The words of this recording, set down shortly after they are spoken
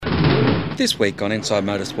This week on Inside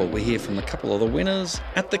Motorsport, we hear from a couple of the winners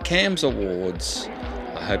at the CAMS Awards.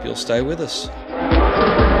 I hope you'll stay with us.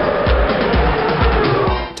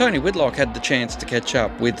 Tony Whitlock had the chance to catch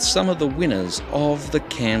up with some of the winners of the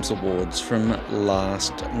CAMS Awards from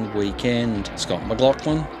last weekend. Scott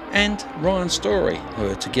McLaughlin and Ryan Story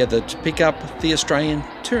were together to pick up the Australian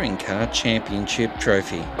Touring Car Championship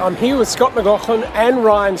trophy. I'm here with Scott McLaughlin and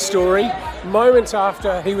Ryan Story moments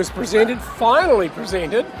after he was finally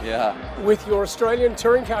presented with your Australian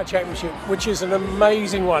Touring Car Championship, which is an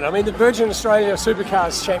amazing one. I mean, the Virgin Australia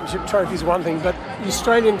Supercars Championship trophy is one thing, but the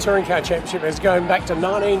Australian Touring Car Championship has gone back to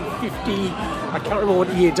 1950. I can't remember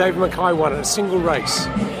what year David Mackay won in a single race.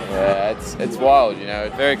 Yeah, it's wild, you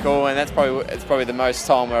know. Very cool, and it's probably the most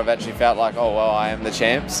time where I've actually felt like, oh well, I am the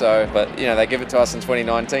champ. So, but you know, they give it to us in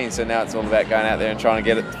 2019, so now it's all about going out there and trying to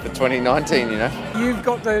get it for 2019. You know, you've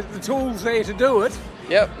got the tools there to do it.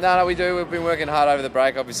 Yep, no, we do. We've been working hard over the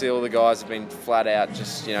break. Obviously, all the guys have been flat out,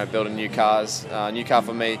 just building new cars. New car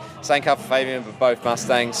for me, same car for Fabian, but both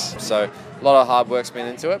Mustangs. So a lot of hard work's been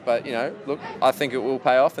into it. But look, I think it will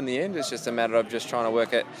pay off in the end. It's just a matter of just trying to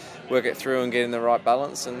work it through and getting the right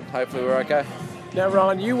balance, and hopefully we're okay. Now,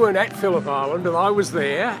 Ryan, you weren't at Phillip Island, but I was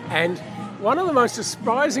there, and one of the most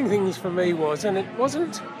surprising things for me was, and it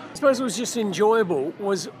wasn't, I suppose it was just enjoyable,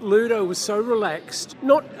 was Ludo was so relaxed,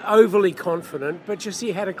 not overly confident, but just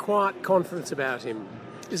he had a quiet confidence about him.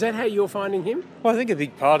 Is that how you're finding him? Well, I think a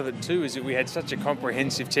big part of it too is that we had such a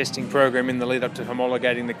comprehensive testing program in the lead up to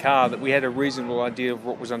homologating the car that we had a reasonable idea of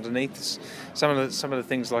what was underneath us. Some of the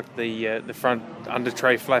things like the front under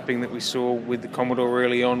tray flapping that we saw with the Commodore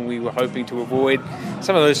early on, we were hoping to avoid.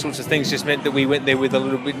 Some of those sorts of things just meant that we went there with a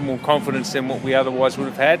little bit more confidence than what we otherwise would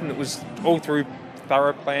have had, and it was all through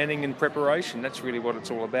thorough planning and preparation. That's really what it's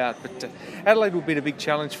all about. But Adelaide will be a big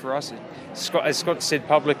challenge for us. As Scott said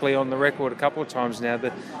publicly on the record a couple of times now,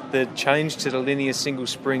 that the change to the linear single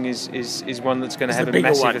spring is one that's going to have a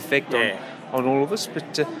massive effect on all of us.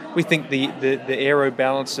 But we think the aero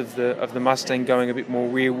balance of the Mustang going a bit more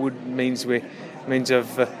rearward means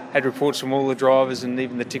I've had reports from all the drivers and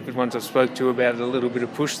even the Tickford ones I've spoke to about a little bit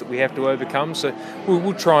of push that we have to overcome. So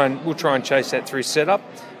we'll try and chase that through setup.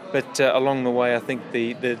 But along the way, I think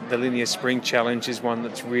the linear spring challenge is one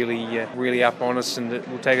that's really up on us, and it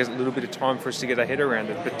will take us a little bit of time for us to get our head around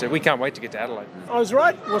it. But we can't wait to get to Adelaide. I was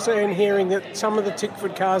right also in hearing that some of the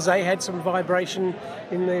Tickford cars, they had some vibration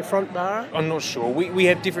in their front bar. I'm not sure. We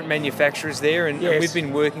have different manufacturers there, and we've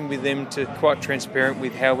been working with them to quite transparent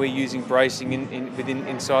with how we're using bracing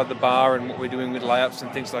inside the bar and what we're doing with layups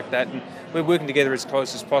and things like that. And we're working together as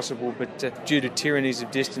close as possible, but due to tyrannies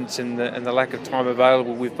of distance and the lack of time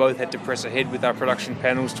available, we've both had to press ahead with our production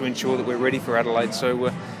panels to ensure that we're ready for Adelaide. So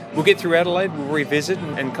we'll get through Adelaide, we'll revisit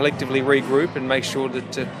and collectively regroup and make sure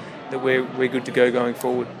that we're good to go going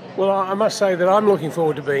forward. Well, I must say that I'm looking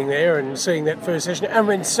forward to being there and seeing that first session. I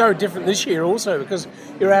mean, it's so different this year also because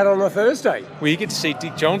you're out on a Thursday. Well, you get to see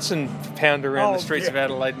Dick Johnson pound around the streets of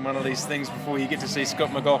Adelaide in one of these things before you get to see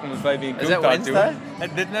Scott McLaughlin and Fabian Goodhart. Is that Wednesday?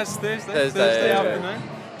 That's Thursday afternoon.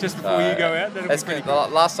 Just before you go out. That'll be pretty cool.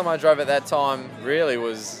 Last time I drove at that time really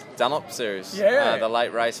was Dunlop Series. The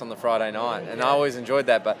late race on the Friday night. And I always enjoyed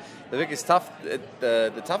that. But the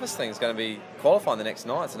the toughest thing is going to be qualifying the next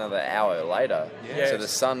night. It's another hour later. So the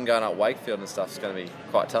sun going up Wakefield and stuff is going to be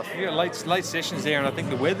quite tough. Yeah, late sessions there, and I think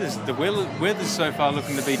the weather's so far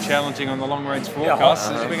looking to be challenging on the long range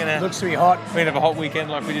forecast. Looks to be hot. We're going to have a hot weekend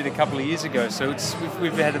like we did a couple of years ago. So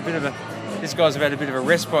we've had a bit of a. These guys have had a bit of a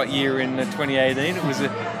respite year in 2018. It was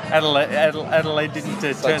Adelaide didn't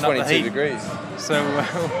turn up the heat. 22 degrees. So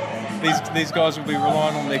these guys will be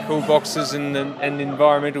relying on their cool boxes and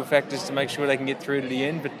environmental factors to make sure they can get through to the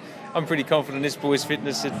end. But I'm pretty confident in this boy's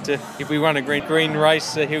fitness that if we run a green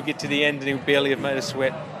race, he'll get to the end and he'll barely have made a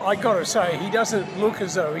sweat. I got to say, he doesn't look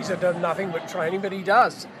as though he's done nothing but training, but he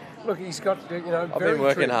does. Look, he's got, I've been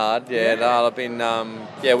working hard, I've been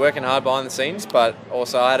working hard behind the scenes, but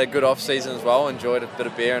also I had a good off-season as well, enjoyed a bit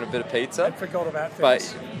of beer and a bit of pizza. I forgot about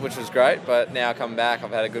things. Which was great, but now coming back,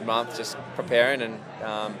 I've had a good month just preparing and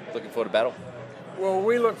looking forward to battle. Well,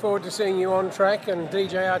 we look forward to seeing you on track and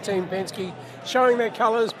DJR Team Penske showing their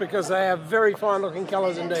colours because they are very fine-looking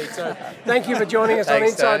colours indeed. So thank you for joining us on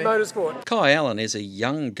Inside Motorsport. Kai Allen is a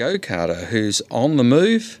young go-karter who's on the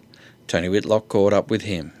move. Tony Whitlock caught up with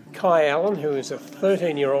him. Kai Allen, who is a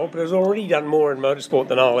 13-year-old, but has already done more in motorsport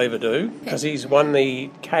than I'll ever do because he's won the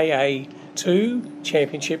KA2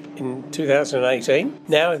 championship in 2018.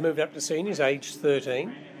 Now he's moved up to seniors, age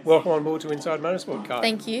 13. Welcome on board to Inside Motorsport, Kai.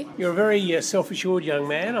 Thank you. You're a very self-assured young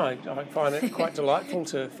man. I find it quite delightful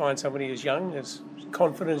to find somebody as young, as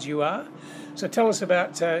confident as you are. So tell us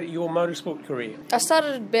about your motorsport career. I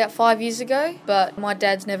started about 5 years ago, but my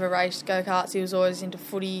dad's never raced go-karts. He was always into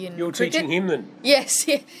footy and You're cricket. teaching him then? Yes,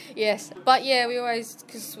 yes. But yeah, we always,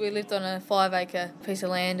 because we lived on a 5-acre piece of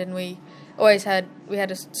land, and we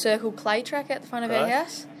had a circle clay track at the front of our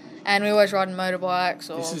house, and we always riding motorbikes.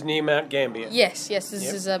 This is near Mount Gambier? Yes. This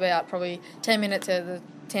is about probably 10 minutes out of the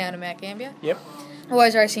town of Mount Gambier. Yep.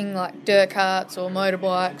 Always racing like dirt carts or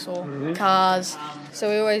motorbikes or cars. So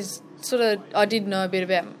we always I did know a bit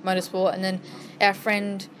about motorsport, and then our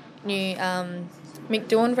friend knew Mick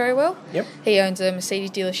Dawn very well. Yep. He owns a Mercedes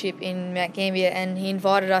dealership in Mount Gambier, and he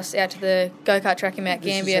invited us out to the go-kart track in Mount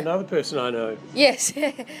Gambier. This is another person I know. Yes,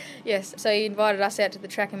 yes. So he invited us out to the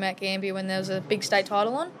track in Mount Gambier when there was a big state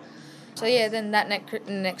title on. So yeah, then that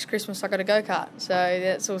next Christmas I got a go-kart. So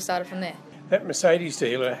that's all started from there. That Mercedes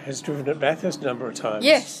dealer has driven at Bathurst a number of times.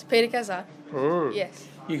 Yes, Peter Gazzard. Mm. Yes.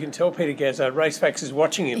 You can tell Peter Gazzard Racefax is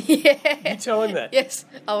watching him. Yeah. You tell him that. Yes,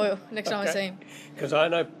 I will, next time I see him. Because I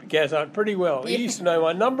know Gazzard pretty well. He used to know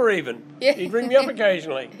my number even. Yeah. He'd ring me up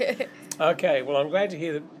occasionally. Okay, well, I'm glad to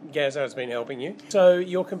hear that Gazzard's been helping you. So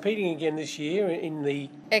you're competing again this year in the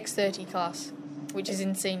X30 class, which is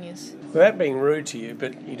in seniors. Without being rude to you,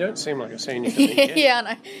 but you don't seem like a senior to me yet. Yeah,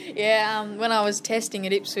 I know. Yeah, when I was testing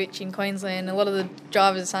at Ipswich in Queensland, a lot of the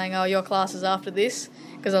drivers are saying, "Oh, your class is after this,"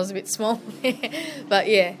 because I was a bit small. But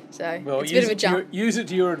yeah, so it's a bit of a jump. Use it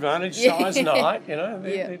to your advantage, size and height,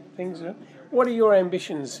 they're things. What are your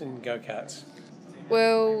ambitions in go-karts?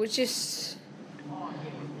 Well, it's just...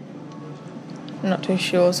 I'm not too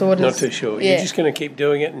sure. So what is... Not too sure. Yeah. You're just going to keep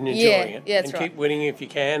doing it and enjoying it. Yeah, that's and right. keep winning if you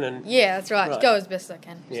can. And yeah, that's right. Go as best I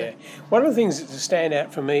can. Yeah. One of the things that stand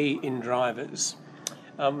out for me in drivers,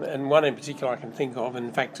 and one in particular I can think of,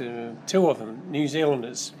 in fact, two of them, New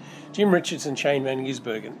Zealanders, Jim Richards and Shane Van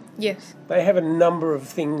Gisbergen. Yes. They have a number of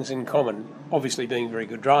things in common, obviously being very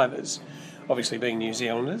good drivers, obviously being New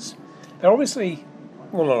Zealanders. They're obviously,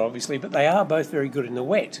 well, not obviously, but they are both very good in the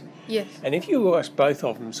wet. Yes. And if you ask both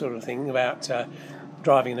of them sort of thing about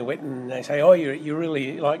driving in the wet, and they say, "Oh, you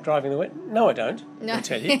really like driving in the wet?" No, I don't. No. I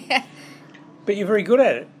tell you. But you're very good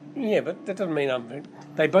at it. Yeah, but that doesn't mean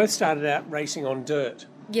They both started out racing on dirt.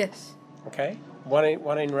 Yes. Okay.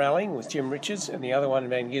 One in rallying with Jim Richards, and the other one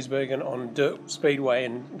Van Gisbergen on dirt, speedway,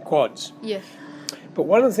 and quads. Yes. But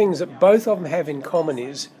one of the things that both of them have in common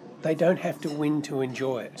is they don't have to win to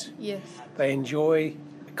enjoy it. Yes. They enjoy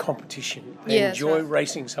competition. They enjoy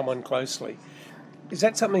racing someone closely. Is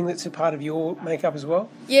that something that's a part of your makeup as well?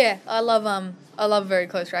 Yeah, I love very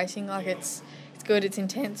close racing. Like it's good, it's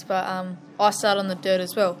intense, but I started on the dirt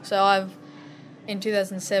as well. So in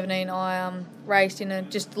 2017 I raced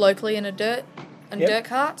just locally in dirt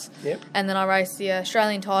carts. Yep. And then I raced the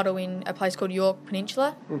Australian title in a place called York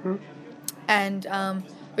Peninsula. Mm-hmm. And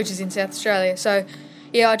which is in South Australia. So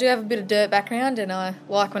yeah, I do have a bit of dirt background, and I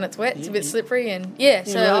like when it's wet. It's a bit slippery, and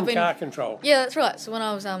so I've been car control. Yeah, that's right. So when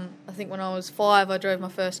I was I think when I was 5, I drove my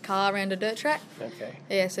first car around a dirt track. Okay.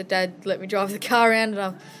 Yeah, so Dad let me drive the car around,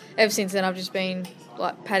 and ever since then I've just been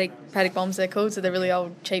like paddock bombs. They're called, so they're really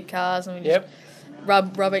old cheap cars, and we just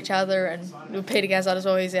rub each other. And with Peter Gazzard as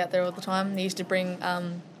well, he's out there all the time. He used to bring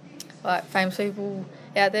like famous people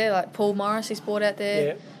out there, like Paul Morris. He's brought out there.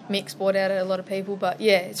 Yeah. Mick's brought out a lot of people, but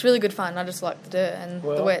yeah, it's really good fun. I just like the dirt and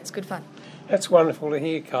the wet. It's good fun. That's wonderful to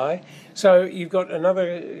hear, Kai. So you've got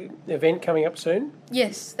another event coming up soon?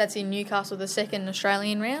 Yes, that's in Newcastle, the second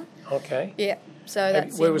Australian round. Okay. Yeah, so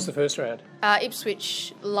that's where was the first round?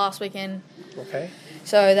 Ipswich last weekend. Okay.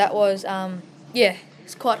 So that was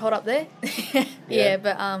it's quite hot up there.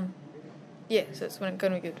 So it's going to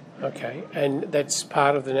be good. Okay, and that's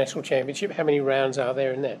part of the National Championship. How many rounds are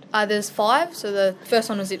there in that? There's 5. So the first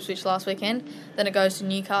one was Ipswich last weekend. Then it goes to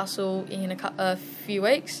Newcastle in a few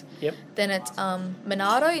weeks. Yep. Then it's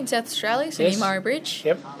Monardo in South Australia, so near Murray Bridge.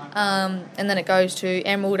 Yep. And then it goes to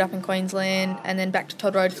Emerald up in Queensland, and then back to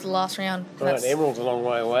Todd Road for the last round. Right, Emerald's a long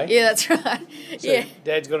way away. Yeah, that's right. So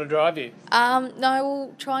Dad's got to drive you? No,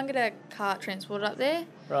 we'll try and get our cart transported up there.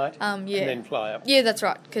 Right. And then fly up. Yeah, that's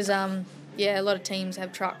right, because a lot of teams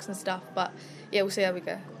have trucks and stuff, but we'll see how we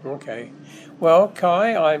go. Okay. Well,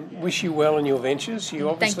 Kai, I wish you well in your ventures. You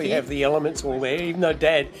obviously have the elements all there, even though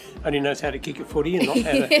Dad only knows how to kick a footy and not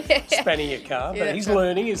how to spanny a car, but he's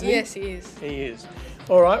learning, isn't he? Yes, he is. He is.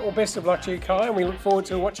 All right, well, best of luck to you, Kai, and we look forward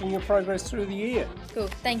to watching your progress through the year. Cool,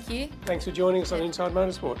 thank you. Thanks for joining us on Inside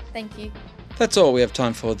Motorsport. Thank you. That's all we have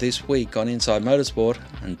time for this week on Inside Motorsport.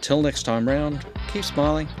 Until next time round, keep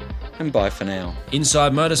smiling, and bye for now.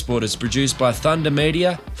 Inside Motorsport is produced by Thunder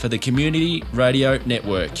Media for the Community Radio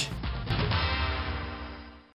Network.